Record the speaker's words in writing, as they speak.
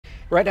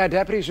Right now,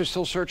 deputies are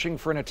still searching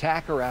for an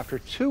attacker after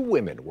two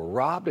women were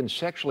robbed and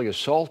sexually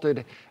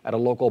assaulted at a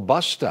local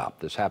bus stop.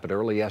 This happened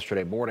early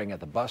yesterday morning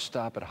at the bus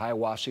stop at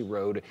Hiawassee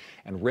Road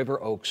and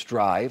River Oaks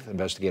Drive.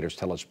 Investigators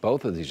tell us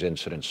both of these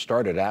incidents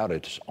started out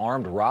as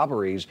armed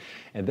robberies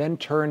and then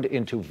turned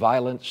into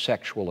violent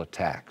sexual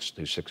attacks.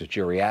 News 6's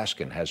Jerry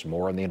Askin has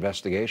more on the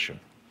investigation.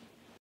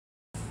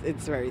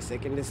 It's very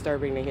sick and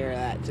disturbing to hear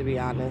that, to be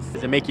honest.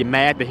 Does it make you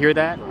mad to hear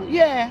that?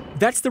 Yeah.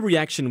 That's the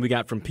reaction we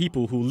got from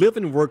people who live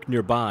and work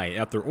nearby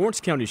after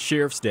Orange County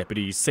Sheriff's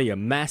deputies say a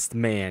masked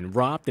man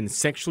robbed and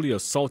sexually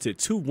assaulted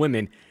two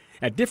women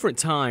at different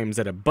times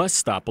at a bus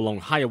stop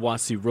along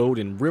Hiawassee Road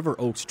and River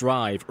Oaks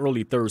Drive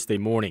early Thursday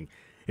morning.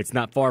 It's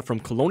not far from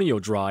Colonial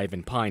Drive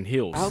and Pine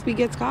Hills. I hope he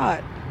gets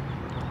caught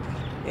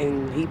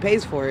and he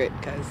pays for it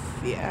because,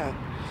 yeah,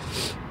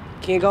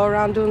 can't go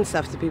around doing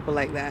stuff to people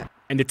like that.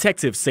 And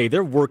detectives say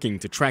they're working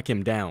to track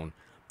him down.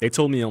 They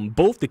told me on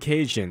both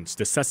occasions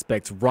the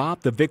suspects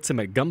robbed the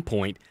victim at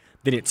gunpoint,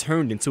 then it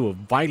turned into a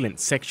violent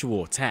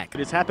sexual attack.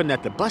 This happened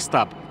at the bus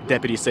stop,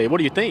 deputies say. What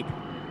do you think?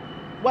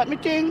 What me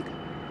think?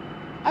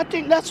 I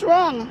think that's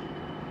wrong.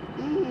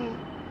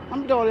 I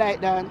don't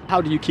like that.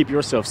 How do you keep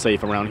yourself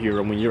safe around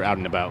here when you're out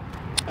and about?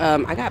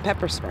 I got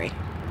pepper spray.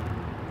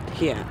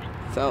 Yeah,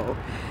 so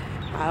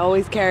I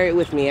always carry it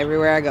with me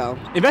everywhere I go.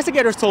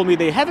 Investigators told me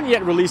they haven't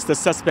yet released the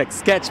suspect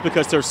sketch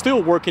because they're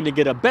still working to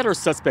get a better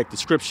suspect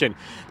description.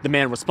 The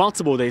man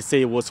responsible, they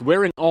say, was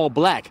wearing all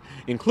black,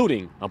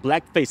 including a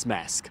black face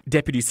mask.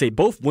 Deputies say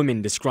both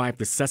women described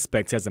the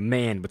suspect as a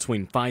man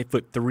between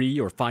 5'3"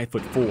 or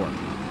 5'4".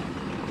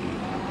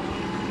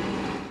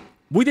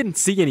 We didn't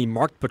see any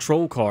marked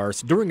patrol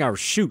cars during our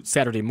shoot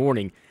Saturday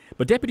morning,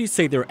 but deputies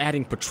say they're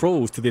adding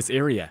patrols to this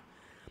area.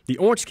 The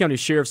Orange County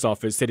Sheriff's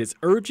Office said it's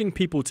urging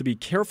people to be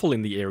careful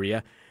in the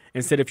area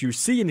and said if you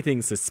see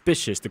anything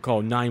suspicious to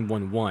call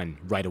 911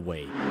 right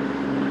away.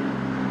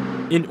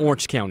 In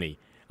Orange County,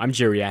 I'm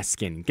Jerry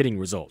Askin, getting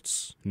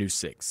results. News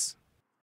 6.